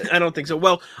 I don't think so.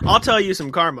 Well, I'll tell you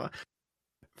some karma.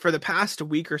 For the past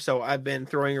week or so, I've been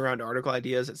throwing around article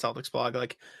ideas at Celtics blog,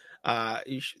 like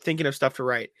thinking of stuff to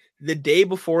write. The day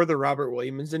before the Robert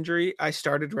Williams injury, I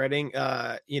started writing,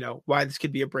 why this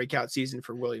could be a breakout season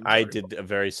for Williams. I did a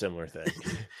very similar thing.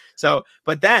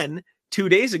 But then 2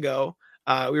 days ago,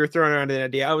 we were throwing around an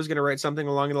idea. I was going to write something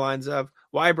along the lines of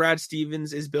why Brad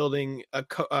Stevens is building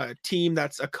a team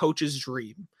that's a coach's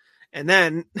dream. And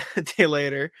then a day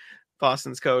later,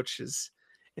 Boston's coach is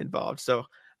involved. So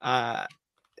I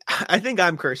think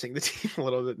I'm cursing the team a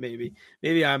little bit.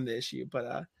 Maybe I'm the issue,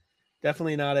 but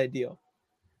definitely not ideal.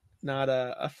 Not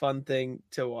a fun thing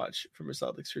to watch from a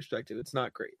Celtics perspective. It's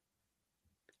not great.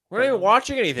 We're not even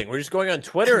watching anything. We're just going on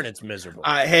Twitter and it's miserable.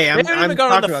 Hey, they haven't even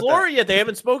gone on the floor yet. They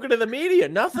haven't spoken to the media.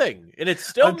 Nothing. And it's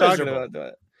still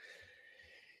miserable.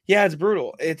 Yeah, it's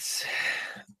brutal.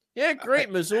 Yeah, great.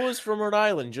 Missoula's from Rhode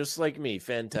Island, just like me.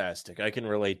 Fantastic. I can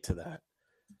relate to that.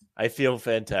 I feel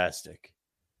fantastic.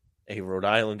 A Rhode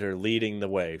Islander leading the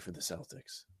way for the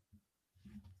Celtics.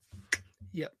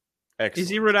 Yep. Excellent. Is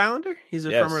he Rhode Islander? He's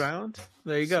from Rhode Island?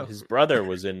 There you go. His brother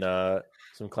was in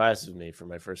some classes with me for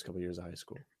my first couple years of high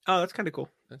school. Oh, that's kind of cool.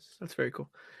 That's very cool.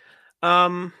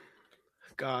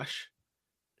 Gosh.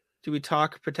 Do we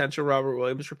talk potential Robert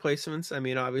Williams replacements? I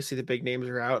mean, obviously the big names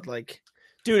are out, like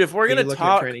Dude, if we're Maybe going to looking at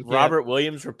talk training camp. Robert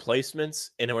Williams replacements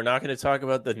and we're not going to talk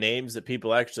about the names that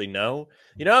people actually know,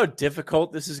 you know how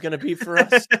difficult this is going to be for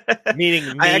us?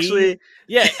 Meaning me.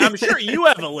 Yeah, I'm sure you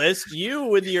have a list. You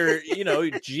with your,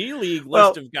 G League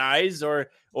list of guys or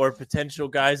potential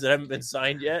guys that haven't been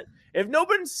signed yet. If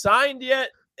nobody's signed yet,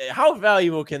 how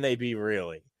valuable can they be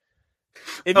really?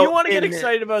 If you want to get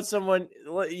excited about someone,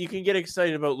 you can get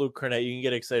excited about Luke Cornett. You can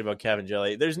get excited about Kevin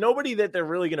Jelly. There's nobody that they're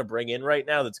really going to bring in right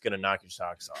now that's going to knock your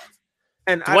socks off.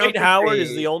 And Dwight Howard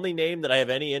is the only name that I have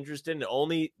any interest in.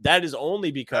 That is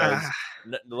only because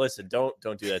listen, don't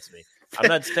do that to me. I'm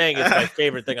not saying it's my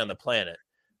favorite thing on the planet.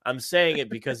 I'm saying it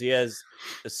because he has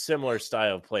a similar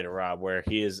style of play to Rob, where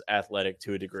he is athletic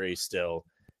to a degree still,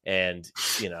 and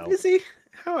is he?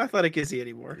 How athletic is he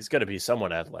anymore? He's got to be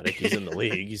somewhat athletic. He's in the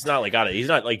league. He's not he's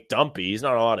not like dumpy. He's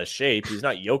not out of shape. He's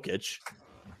not Jokic.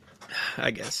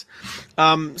 I guess.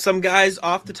 Some guys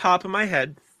off the top of my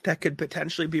head that could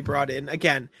potentially be brought in.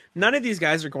 Again, none of these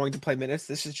guys are going to play minutes.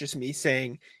 This is just me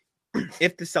saying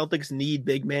if the Celtics need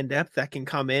big man depth that can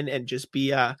come in and just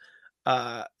be a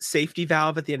safety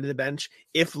valve at the end of the bench.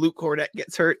 If Luke Cornett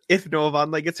gets hurt, if Noah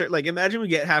Vonleh gets hurt, like imagine we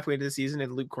get halfway into the season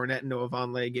and Luke Cornett and Noah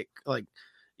Vonleh get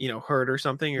hurt or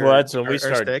something. Well, that's when we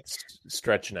start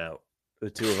stretching out the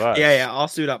two of us. Yeah, I'll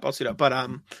suit up. But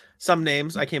some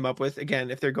names I came up with, again,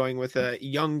 if they're going with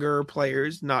younger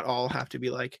players, not all have to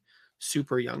be like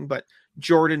super young, but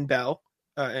Jordan Bell,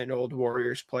 an old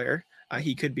Warriors player,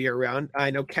 he could be around.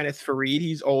 I know Kenneth Faried,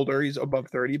 he's older, he's above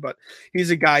 30, but he's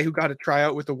a guy who got a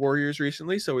tryout with the Warriors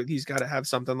recently, so he's got to have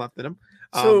something left in him.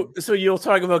 So you'll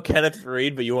talk about Kenneth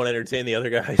Faried, but you won't entertain the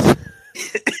other guys.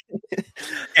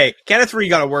 Hey, Kenneth Faried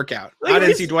got a workout. I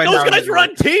didn't see Dwight Howard. Those guys were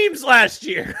on teams last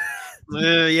year.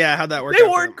 Yeah, how'd that work? They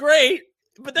weren't great,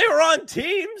 but they were on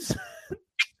teams.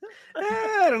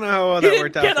 I don't know how that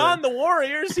worked out. He didn't get on the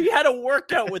Warriors. He had a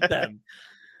workout with them.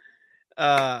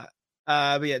 But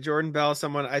yeah, Jordan Bell,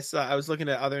 someone I saw. I was looking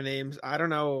at other names. I don't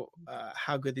know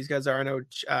how good these guys are. I know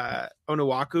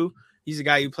Onuaku. He's a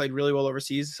guy who played really well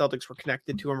overseas. The Celtics were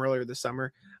connected to him earlier this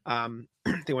summer.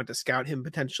 They went to scout him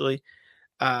potentially.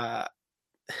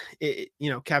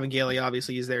 Kevin Gailey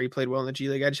obviously is there. He played well in the G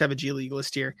League. I just have a G League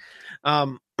list here.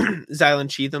 Zylan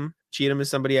Cheatham. Cheatham is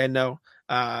somebody I know.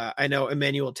 I know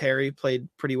Emmanuel Terry played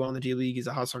pretty well in the G League. He's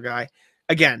a hustle guy.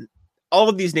 Again, all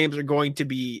of these names are going to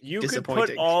be disappointing. You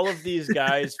could put all of these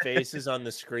guys' faces on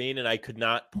the screen, and I could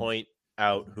not point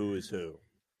out who is who.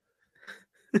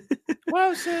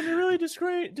 Wow, Sam, you're really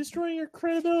destroying your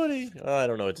credibility. I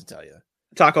don't know what to tell you.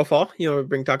 Taco Fall,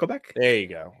 bring Taco back. There you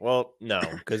go. Well, no,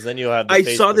 because then you'll have. I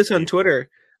saw this on Twitter.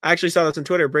 I actually saw this on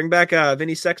Twitter. Bring back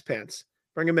Vinny Sexpants.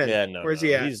 Bring him in. Yeah, no. Where's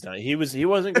he at? He's not. He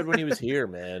wasn't good when he was here,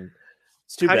 man.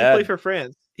 It's too bad. How did he play for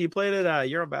France? He played at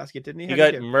Eurobasket, didn't he? He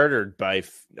got murdered by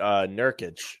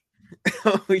Nurkic.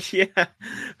 Oh yeah,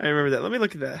 I remember that. Let me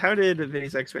look at that. How did Vinny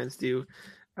Sexpants do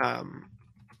at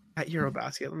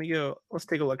Eurobasket? Let me go. Let's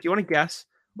take a look. Do you want to guess?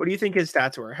 What do you think his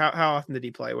stats were? How often did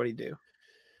he play? What did he do?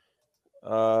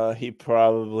 He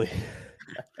probably.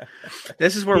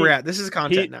 This is where we're at. This is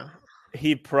content now.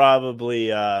 He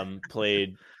probably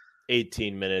played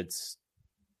 18 minutes,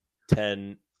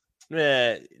 8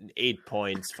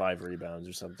 points, 5 rebounds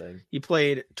or something. He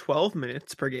played 12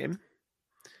 minutes per game,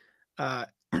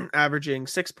 averaging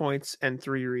 6 points and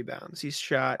 3 rebounds. He's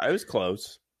shot. I was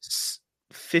close.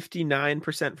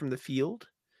 59% from the field.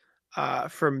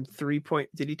 From 3-point.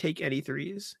 Did he take any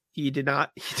threes? He did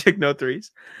not. He took no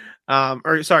threes.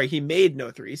 He made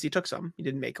no threes. He took some. He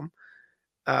didn't make them.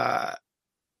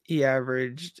 He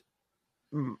averaged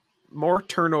more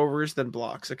turnovers than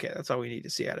blocks. Okay, that's all we need to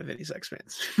see out of Vinny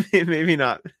Sexpants. Maybe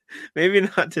not. Maybe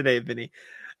not today, Vinny.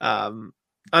 On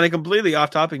a completely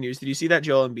off-topic news, did you see that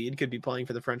Joel Embiid could be playing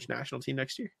for the French national team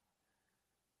next year?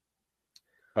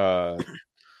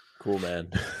 Cool, man.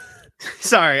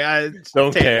 Sorry, I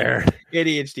don't care.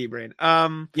 ADHD brain.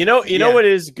 You know what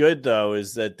is good though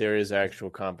is that there is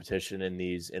actual competition in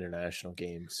these international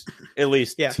games. At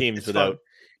least teams without,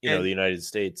 the United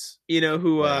States. You know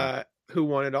who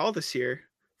won it all this year?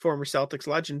 Former Celtics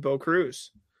legend Bo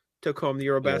Cruz took home the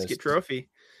Eurobasket trophy.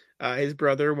 His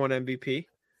brother won MVP.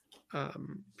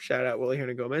 Shout out Willie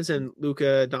Hernangomez, and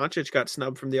Luka Doncic got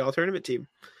snubbed from the all-tournament team,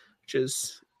 which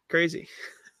is crazy.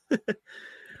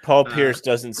 Paul Pierce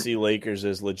doesn't see Lakers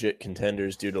as legit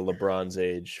contenders due to LeBron's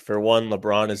age. For one,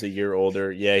 LeBron is a year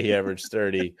older. Yeah, he averaged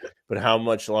 30, but how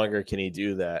much longer can he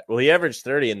do that? Well, he averaged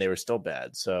 30 and they were still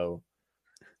bad. So,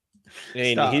 I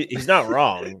mean, he's not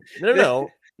wrong.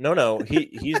 No.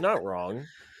 He's not wrong.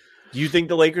 Do you think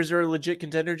the Lakers are a legit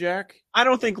contender, Jack? I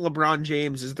don't think LeBron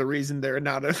James is the reason they're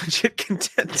not a legit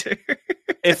contender.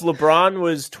 If LeBron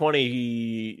was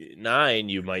 29,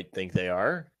 you might think they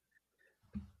are.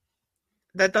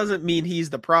 That doesn't mean he's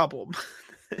the problem.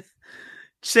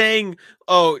 Saying,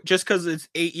 oh, just because it's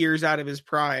 8 years out of his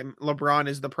prime, LeBron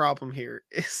is the problem here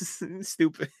is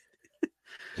stupid.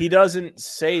 He doesn't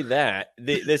say that.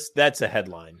 That's a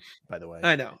headline, by the way.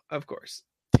 I know, of course.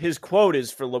 His quote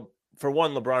is for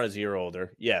one, LeBron is a year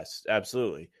older. Yes,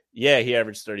 absolutely. Yeah, he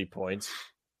averaged 30 points.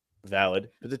 Valid.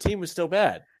 But the team was still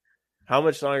bad. How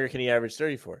much longer can he average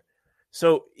 30 for?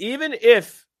 So even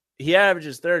if he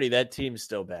averages 30, that team's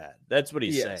still bad. That's what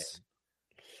he's saying.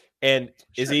 And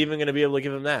is he even going to be able to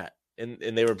give him that? And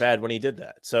they were bad when he did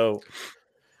that. So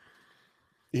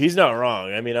he's not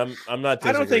wrong. I mean, I'm not.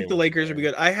 I don't think the Lakers would be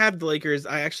good. I have the Lakers.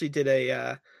 I actually did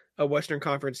a Western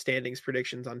Conference standings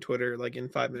predictions on Twitter, like in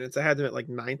 5 minutes. I had them at like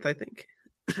 9th, I think,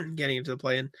 getting into the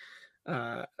play-in.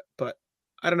 But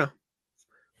I don't know.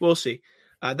 We'll see.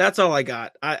 That's all I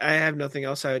got. I have nothing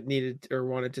else I needed or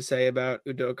wanted to say about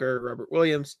Udoka or Robert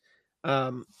Williams.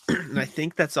 And I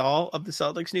think that's all of the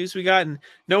Celtics news we got. And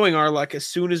knowing our luck, as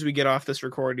soon as we get off this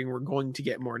recording, we're going to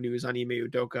get more news on Ime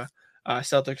Udoka.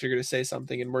 Celtics are going to say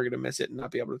something and we're going to miss it and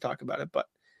not be able to talk about it. But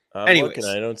anyways,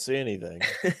 I don't see anything.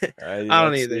 I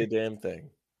don't either. See a damn thing.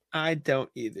 I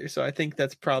don't either. So I think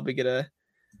that's probably gonna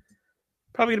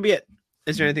be it.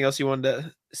 Is there anything else you wanted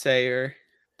to say or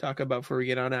talk about before we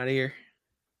get on out of here?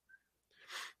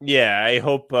 Yeah, I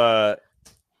hope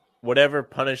whatever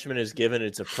punishment is given,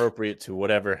 it's appropriate to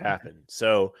whatever happened.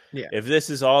 So if this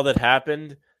is all that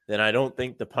happened, then I don't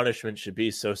think the punishment should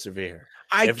be so severe.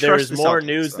 If there is more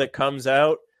news that comes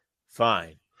out,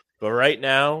 fine. But right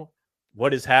now,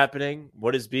 what is happening,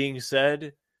 what is being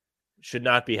said, should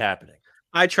not be happening.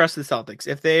 I trust the Celtics.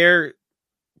 If they're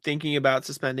thinking about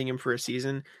suspending him for a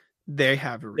season, they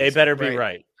have a reason. They better be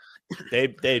right.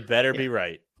 They better be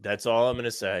right. That's all I'm going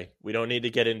to say. We don't need to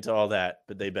get into all that,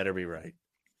 but they better be right.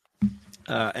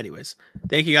 Anyways,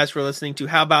 thank you guys for listening to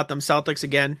How About Them Celtics.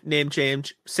 Again, name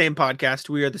change, same podcast.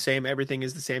 We are the same. Everything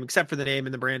is the same except for the name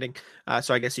and the branding.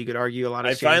 So I guess you could argue a lot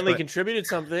of. I finally contributed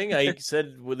something. I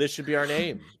said, well, this should be our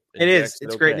name. It is.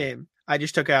 It's a great name. I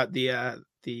just took out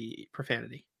the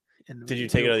profanity. Did you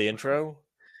take it out of the intro?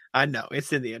 No,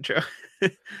 it's in the intro.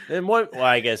 And what? Well,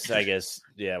 I guess,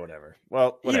 yeah, whatever.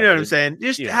 Well, whatever. You know what I'm saying?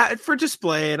 Just for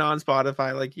display it on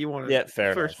Spotify, like you want to. Yeah,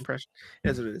 fair first enough. Impression.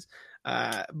 That's what it is.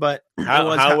 But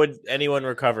how would anyone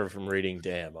recover from reading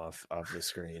 "damn" off the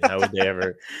screen? How would they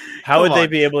ever? How would they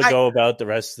be able to go about the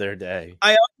rest of their day?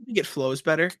 I also think it flows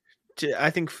better. I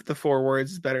think the 4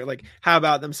 words is better. Like, how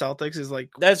about them Celtics is like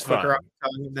that's fine.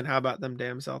 Than how about them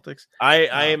damn Celtics. I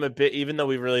am a bit, even though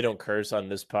we really don't curse on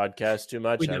this podcast too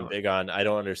much. I'm big on. I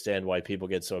don't understand why people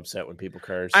get so upset when people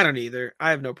curse. I don't either.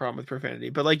 I have no problem with profanity,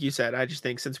 but like you said, I just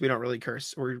think since we don't really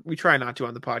curse, we try not to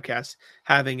on the podcast.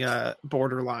 Having a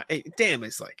borderline, damn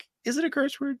is like, is it a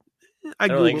curse word? I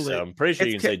don't think so. I'm pretty sure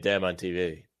you can say damn on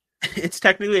TV. It's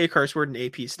technically a curse word in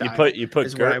AP style. You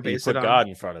put God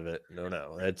in front of it.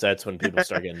 No. That's when people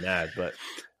start getting mad. But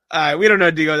we don't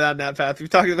know to go down that path. We've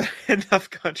talked about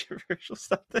enough controversial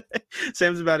stuff today.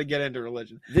 Sam's about to get into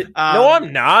religion. No,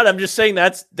 I'm not. I'm just saying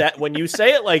that when you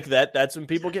say it like that, that's when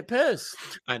people get pissed.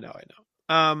 I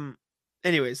know.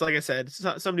 Anyways, like I said,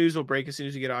 some news will break as soon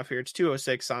as we get off here. It's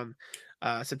 2:06 on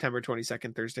September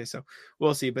 22nd, Thursday. So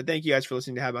we'll see. But thank you guys for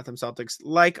listening to How About Them Celtics.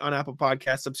 Like on Apple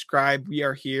Podcasts, subscribe. We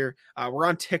are here. We're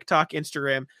on TikTok,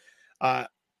 Instagram,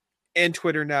 and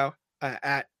Twitter now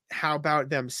at How About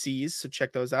Them C's. So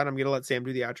check those out. I'm going to let Sam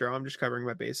do the outro. I'm just covering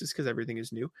my bases because everything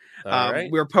is new.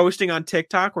 Right. We're posting on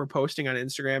TikTok. We're posting on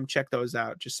Instagram. Check those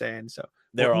out. Just saying. So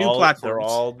they're new all platforms. They're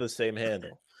all the same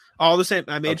handle. All the same.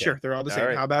 I made sure they're all the same.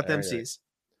 Right. How About Them C's.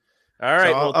 All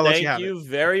right. So Well, thank you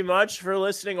very much for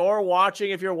listening or watching.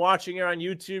 If you're watching it on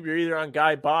YouTube, you're either on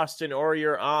Guy Boston or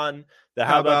you're on the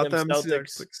How About Them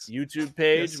Celtics YouTube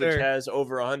page, which has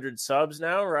over 100 subs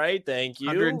now, right? Thank you.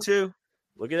 102.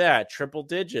 Look at that. Triple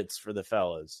digits for the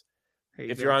fellas.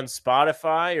 If go. You're on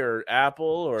Spotify or Apple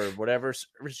or whatever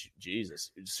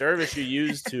service you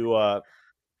use to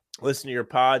listen to your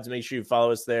pods, make sure you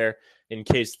follow us there in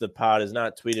case the pod is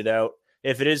not tweeted out.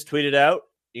 If it is tweeted out,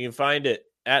 you can find it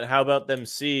at How About Them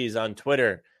C's on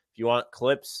Twitter. If you want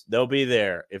clips, they'll be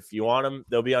there. If you want them,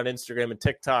 they'll be on Instagram and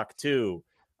TikTok too,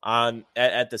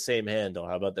 at the same handle.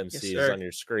 How About Them C's on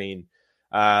your screen.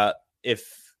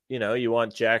 If you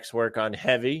want Jack's work on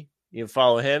heavy, you can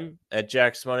follow him at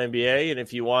Jack Simone NBA. And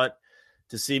if you want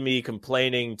to see me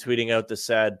complaining, tweeting out the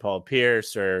sad Paul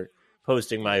Pierce, or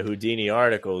posting my Houdini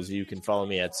articles, you can follow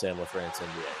me at Sam LaFrance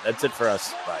NBA. That's it for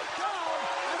us. Bye.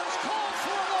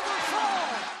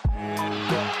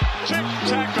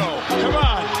 Tic-tac-toe. Come on.